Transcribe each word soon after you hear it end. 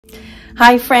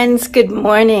Hi friends, good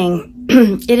morning.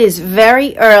 It is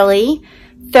very early,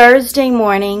 Thursday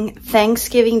morning,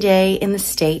 Thanksgiving Day in the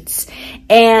States,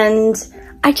 and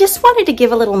I just wanted to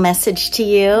give a little message to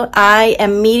you. I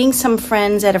am meeting some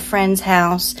friends at a friend's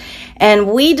house,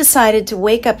 and we decided to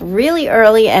wake up really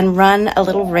early and run a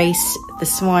little race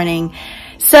this morning.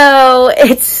 So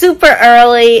it's super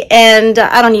early, and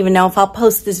I don't even know if I'll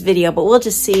post this video, but we'll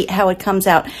just see how it comes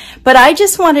out. But I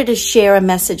just wanted to share a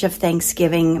message of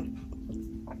Thanksgiving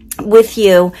with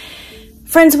you.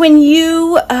 Friends, when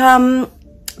you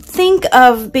think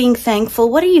of being thankful,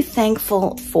 what are you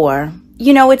thankful for?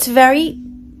 You know, it's very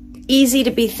easy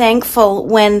to be thankful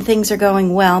when things are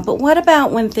going well, but what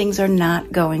about when things are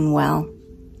not going well?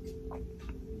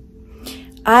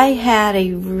 I had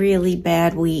a really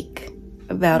bad week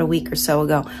about a week or so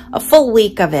ago, a full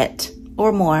week of it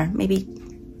or more, maybe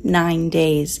 9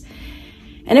 days.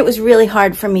 And it was really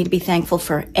hard for me to be thankful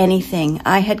for anything.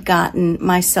 I had gotten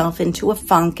myself into a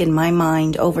funk in my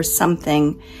mind over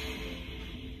something.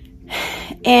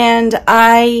 And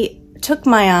I took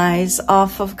my eyes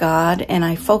off of God and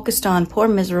I focused on poor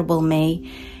miserable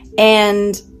me.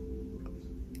 And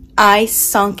I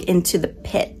sunk into the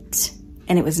pit,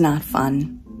 and it was not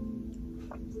fun.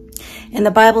 And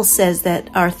the Bible says that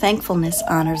our thankfulness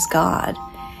honors God.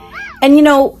 And you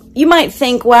know, you might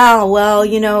think, wow, well,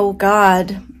 you know,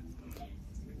 God,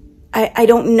 I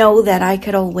don't know that I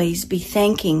could always be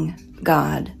thanking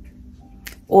God.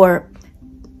 Or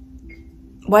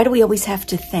why do we always have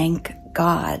to thank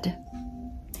God?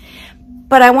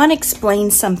 But I want to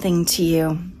explain something to you.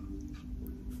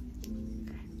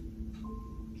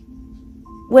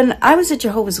 When I was a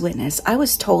Jehovah's Witness, I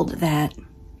was told that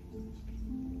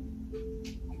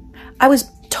I was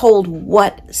told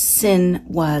what sin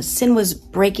was. Sin was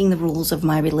breaking the rules of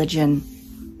my religion.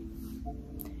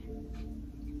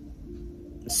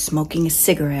 Smoking a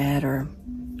cigarette or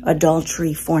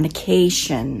adultery,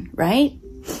 fornication, right?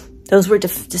 Those were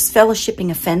disfellowshipping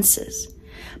offenses.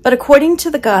 But according to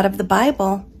the God of the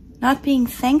Bible, not being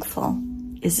thankful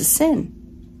is a sin,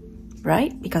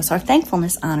 right? Because our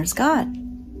thankfulness honors God.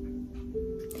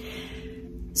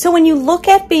 So when you look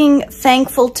at being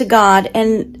thankful to God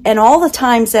and all the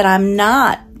times that I'm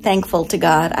not thankful to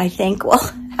God, I think,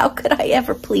 well, how could I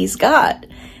ever please God?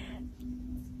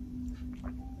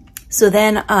 So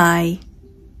then I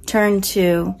turn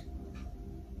to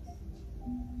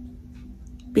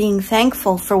being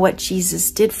thankful for what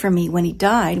Jesus did for me when he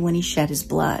died, when he shed his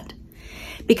blood.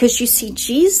 Because you see,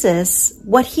 Jesus,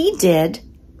 what he did,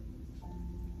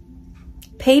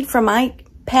 paid for my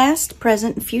past,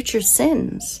 present, and future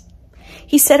sins.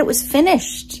 He said it was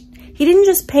finished. He didn't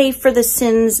just pay for the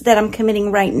sins that I'm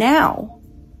committing right now.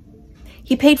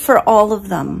 He paid for all of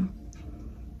them.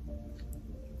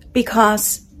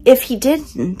 Because if he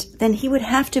didn't, then he would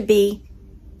have to be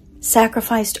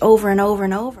sacrificed over and over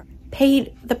and over.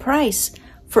 Paid the price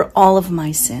for all of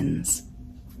my sins.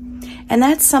 And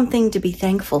that's something to be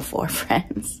thankful for,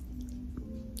 friends.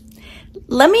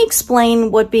 Let me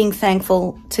explain what being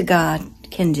thankful to God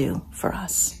can do for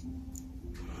us.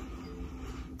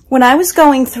 When I was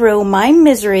going through my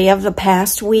misery of the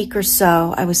past week or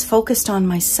so, I was focused on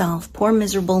myself. Poor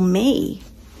miserable me.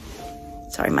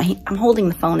 Sorry, I'm holding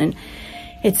the phone and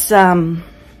it's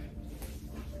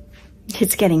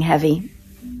getting heavy.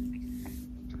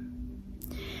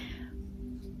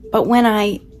 But when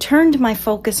I turned my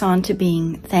focus on to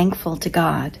being thankful to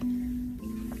God,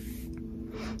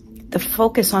 the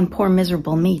focus on poor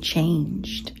miserable me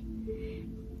changed.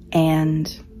 And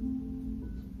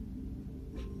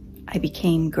I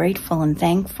became grateful and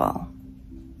thankful.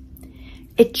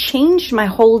 It changed my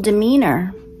whole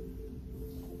demeanor.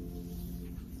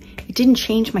 It didn't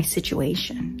change my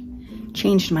situation. It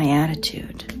changed my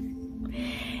attitude.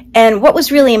 And what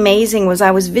was really amazing was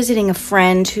I was visiting a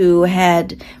friend who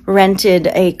had rented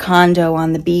a condo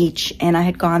on the beach, and I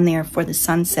had gone there for the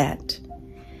sunset.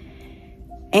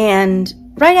 And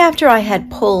right after I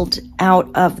had pulled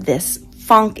out of this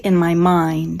funk in my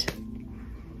mind,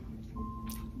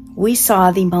 we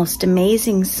saw the most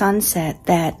amazing sunset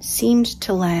that seemed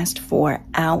to last for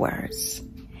hours.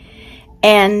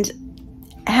 And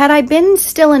had I been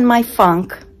still in my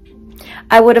funk,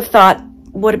 I would have thought,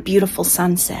 what a beautiful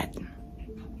sunset.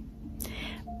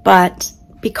 But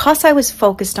because I was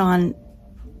focused on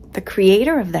the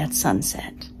creator of that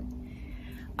sunset,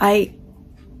 I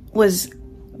was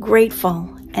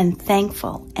grateful and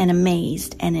thankful and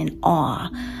amazed and in awe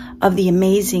of the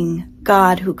amazing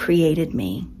God who created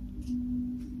me.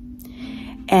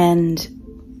 And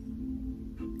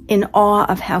in awe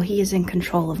of how he is in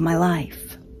control of my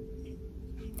life.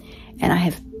 And I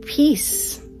have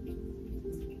peace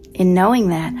in knowing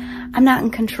that I'm not in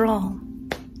control.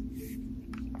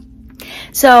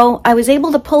 So I was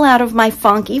able to pull out of my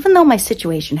funk, even though my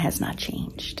situation has not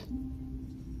changed,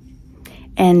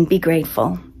 and be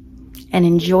grateful and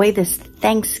enjoy this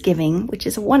Thanksgiving, which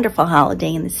is a wonderful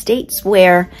holiday in the States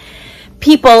where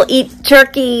people eat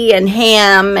turkey and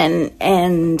ham,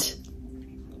 and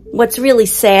what's really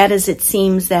sad is it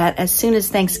seems that as soon as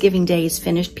Thanksgiving Day is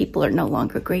finished, people are no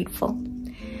longer grateful.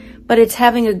 But it's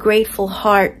having a grateful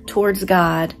heart towards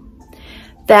God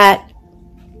that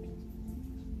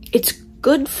it's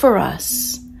good for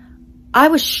us. I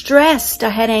was stressed. I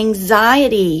had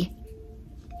anxiety.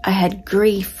 I had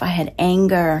grief. I had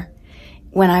anger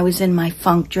when I was in my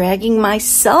funk, dragging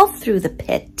myself through the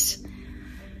pit.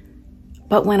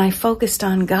 But when I focused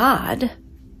on God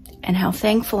and how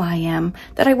thankful I am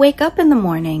that I wake up in the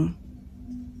morning,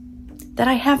 that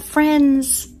I have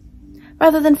friends,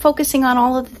 rather than focusing on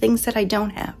all of the things that I don't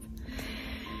have.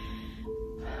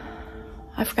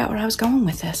 I forgot where I was going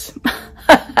with this.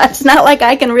 It's not like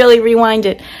I can really rewind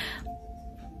it.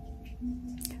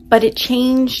 But it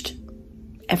changed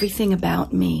everything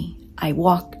about me. I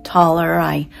walk taller.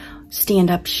 I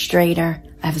stand up straighter.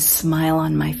 I have a smile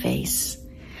on my face.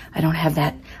 I don't have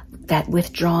that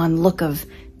withdrawn look of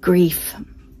grief.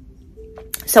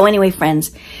 So anyway,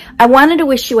 friends, I wanted to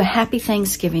wish you a happy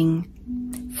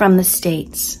Thanksgiving from the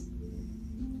States.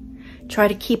 Try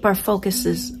to keep our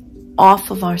focuses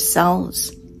off of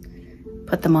ourselves.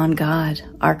 Put them on God,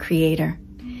 our Creator,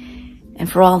 and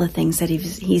for all the things that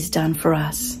He's done for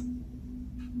us.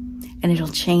 And it'll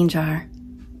change our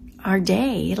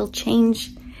day. It'll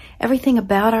change everything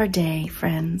about our day,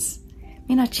 friends. It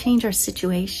may not change our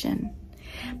situation,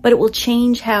 but it will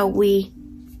change how we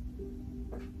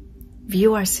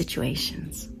view our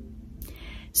situations.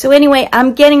 So anyway,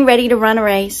 I'm getting ready to run a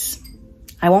race.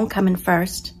 I won't come in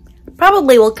first.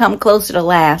 Probably will come closer to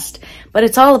last, but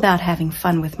it's all about having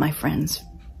fun with my friends.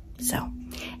 So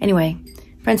anyway,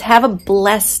 friends, have a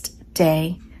blessed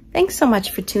day. Thanks so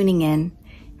much for tuning in,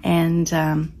 and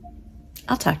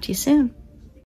I'll talk to you soon.